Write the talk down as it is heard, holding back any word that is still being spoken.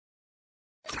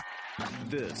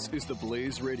This is the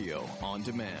Blaze Radio on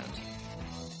demand.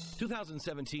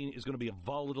 2017 is going to be a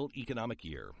volatile economic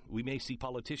year. We may see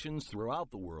politicians throughout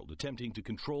the world attempting to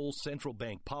control central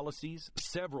bank policies.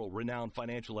 Several renowned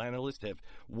financial analysts have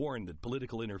warned that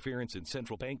political interference in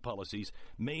central bank policies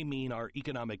may mean our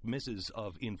economic misses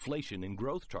of inflation and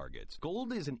growth targets.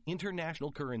 Gold is an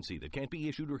international currency that can't be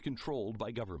issued or controlled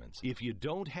by governments. If you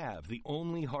don't have the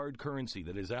only hard currency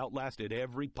that has outlasted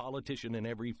every politician and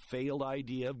every failed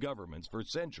idea of governments for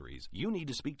centuries, you need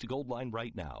to speak to Goldline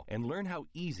right now and learn how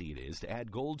easy it is to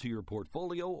add gold to your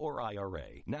portfolio or IRA.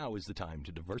 Now is the time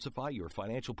to diversify your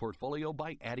financial portfolio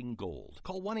by adding gold.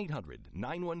 Call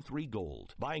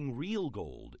 1-800-913-GOLD. Buying real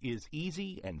gold is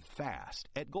easy and fast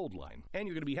at Goldline. And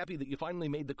you're going to be happy that you finally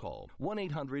made the call.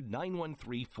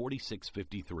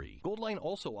 1-800-913-4653. Goldline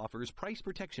also offers price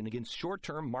protection against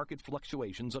short-term market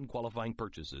fluctuations on qualifying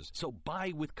purchases. So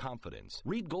buy with confidence.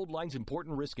 Read Goldline's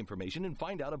important risk information and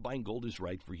find out if buying gold is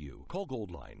right for you. Call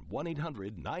Goldline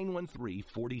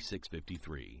 1-800-913-4653.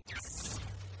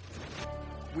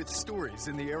 With stories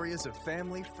in the areas of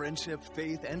family, friendship,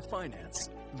 faith, and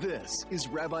finance, this is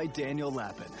Rabbi Daniel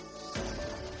Lapin.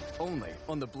 Only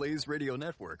on the Blaze Radio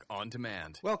Network on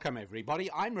demand. Welcome, everybody.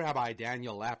 I'm Rabbi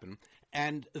Daniel Lapin,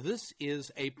 and this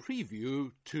is a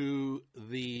preview to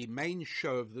the main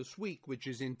show of this week, which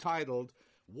is entitled,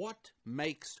 What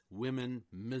Makes Women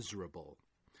Miserable?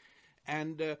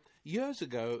 And years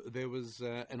ago, there was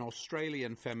an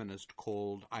Australian feminist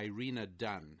called Irina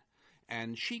Dunn,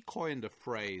 and she coined a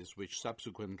phrase which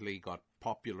subsequently got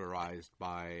popularized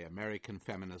by American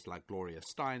feminists like Gloria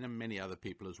Steinem and many other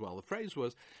people as well. The phrase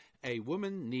was, a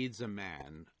woman needs a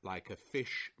man like a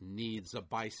fish needs a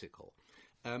bicycle.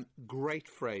 Great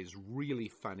phrase, really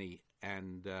funny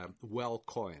and well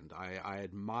coined. I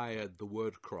admired the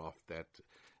wordcraft that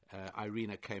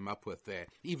Irina came up with there,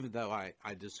 even though I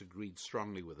disagreed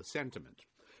strongly with the sentiment.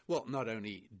 Well, not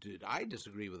only did I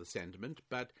disagree with the sentiment,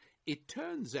 but it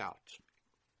turns out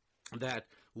that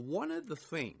one of the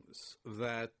things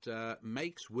that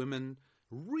makes women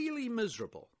really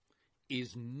miserable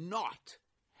is not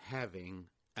having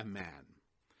a man.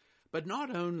 But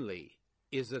not only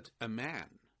is it a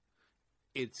man,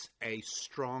 it's a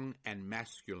strong and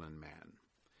masculine man.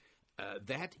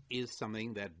 That is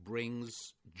something that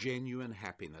brings genuine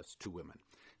happiness to women.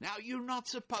 Now, you're not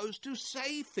supposed to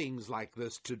say things like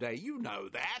this today. You know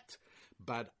that.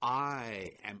 But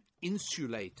I am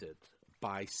insulated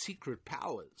by secret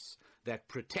powers that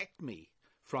protect me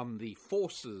from the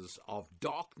forces of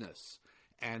darkness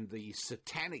and the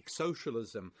satanic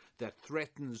socialism that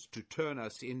threatens to turn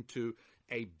us into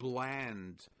a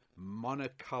bland,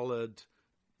 monocolored,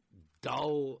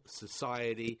 dull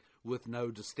society with no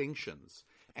distinctions.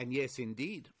 And yes,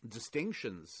 indeed,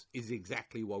 distinctions is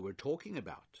exactly what we're talking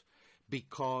about.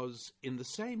 Because in the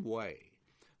same way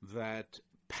that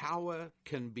power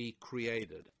can be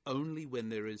created only when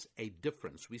there is a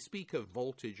difference. We speak of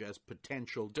voltage as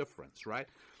potential difference, right?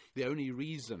 The only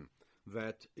reason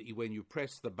that when you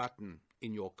press the button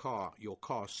in your car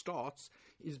starts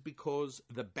is because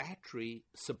the battery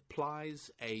supplies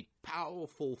a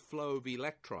powerful flow of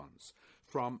electrons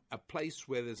from a place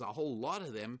where there's a whole lot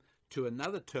of them to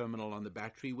another terminal on the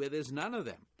battery where there's none of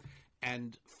them.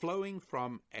 And flowing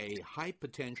from a high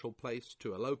potential place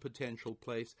to a low potential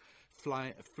place,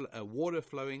 water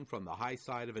flowing from the high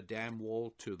side of a dam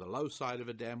wall to the low side of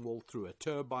a dam wall through a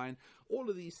turbine, all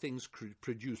of these things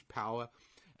produce power.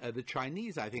 The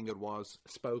Chinese, I think it was,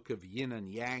 spoke of yin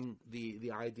and yang,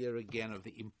 the idea again of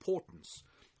the importance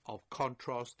of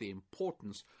contrast, the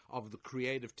importance of the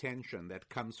creative tension that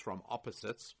comes from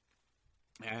opposites.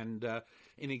 And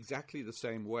in exactly the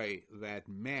same way that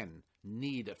men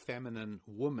need a feminine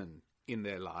woman in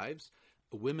their lives,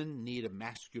 women need a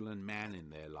masculine man in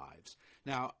their lives.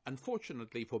 Now,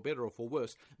 unfortunately, for better or for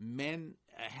worse, men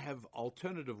have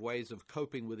alternative ways of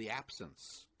coping with the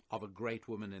absence of a great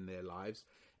woman in their lives,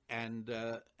 and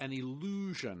an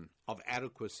illusion of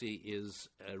adequacy is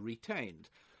retained.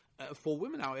 For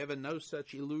women, however, no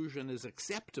such illusion is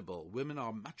acceptable. Women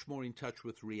are much more in touch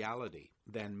with reality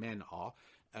than men are.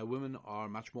 Women are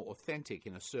much more authentic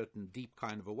in a certain deep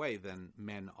kind of a way than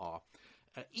men are.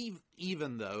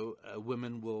 Even though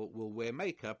women will wear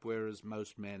makeup, whereas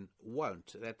most men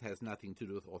won't. That has nothing to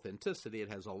do with authenticity. It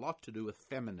has a lot to do with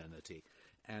femininity.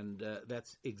 And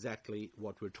that's exactly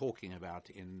what we're talking about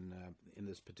in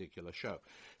this particular show.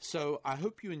 So I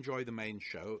hope you enjoy the main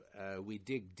show. We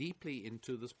dig deeply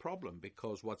into this problem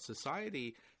because what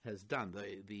society has done,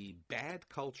 the bad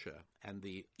culture and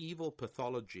the evil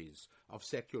pathologies of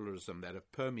secularism that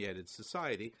have permeated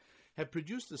society, have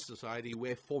produced a society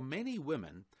where for many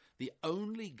women the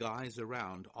only guys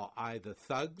around are either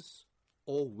thugs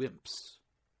or wimps.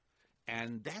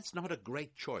 And that's not a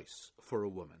great choice for a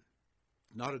woman.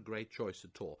 Not a great choice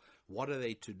at all. What are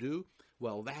they to do?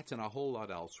 Well, that and a whole lot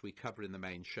else we cover in the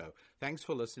main show. Thanks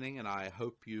for listening, and I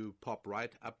hope you pop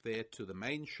right up there to the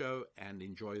main show and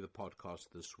enjoy the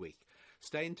podcast this week.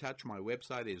 Stay in touch. My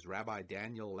website is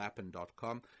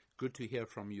RabbiDanielLappin.com. Good to hear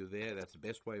from you there. That's the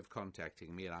best way of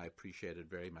contacting me, and I appreciate it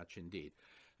very much indeed.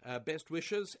 Best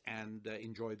wishes, and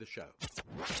enjoy the show.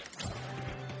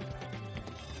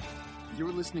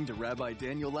 You're listening to Rabbi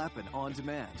Daniel Lappin on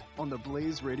demand on the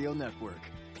Blaze Radio Network.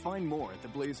 Find more at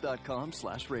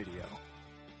theblaze.com/radio.